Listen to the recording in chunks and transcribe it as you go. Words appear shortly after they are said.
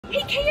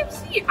Hey,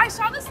 KFC, I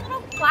saw this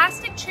little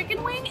plastic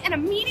chicken wing and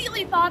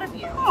immediately thought of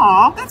you.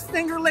 Aw, that's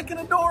finger-licking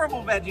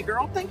adorable, Veggie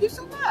Girl. Thank you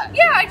so much.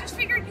 Yeah, I just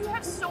figured you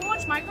have so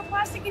much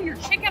microplastic in your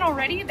chicken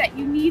already that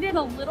you needed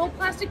a little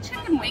plastic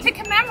chicken wing to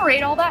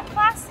commemorate all that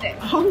plastic.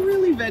 Oh,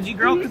 really, Veggie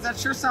Girl? Because that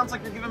sure sounds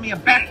like you're giving me a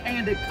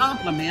backhanded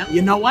compliment.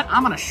 You know what?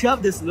 I'm gonna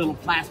shove this little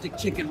plastic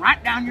chicken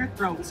right down your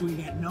throat so you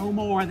get no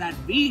more of that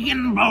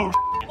vegan bullshit.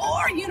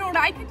 Or you know what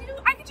I could do?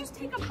 I could just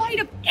take a bite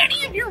of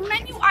any of your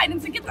menu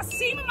items and get the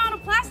same amount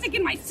of plastic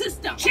in my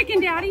system.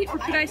 Chicken daddy, or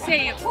should I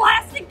say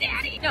plastic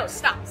daddy? No,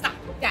 stop.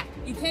 Dad,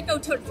 you can't go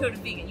toe-to-toe to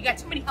vegan. You got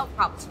too many health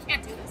problems. You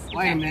can't do this.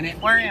 Wait a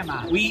minute, where am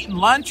I? We eating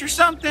lunch or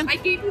something? I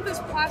gave you this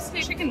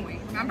plastic chicken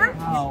wing, remember?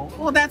 Oh,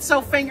 well, that's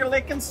so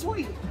finger-licking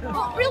sweet.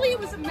 Well, really, it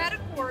was a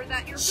metaphor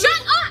that you're— Shut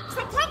up!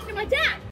 Stop talking to my dad!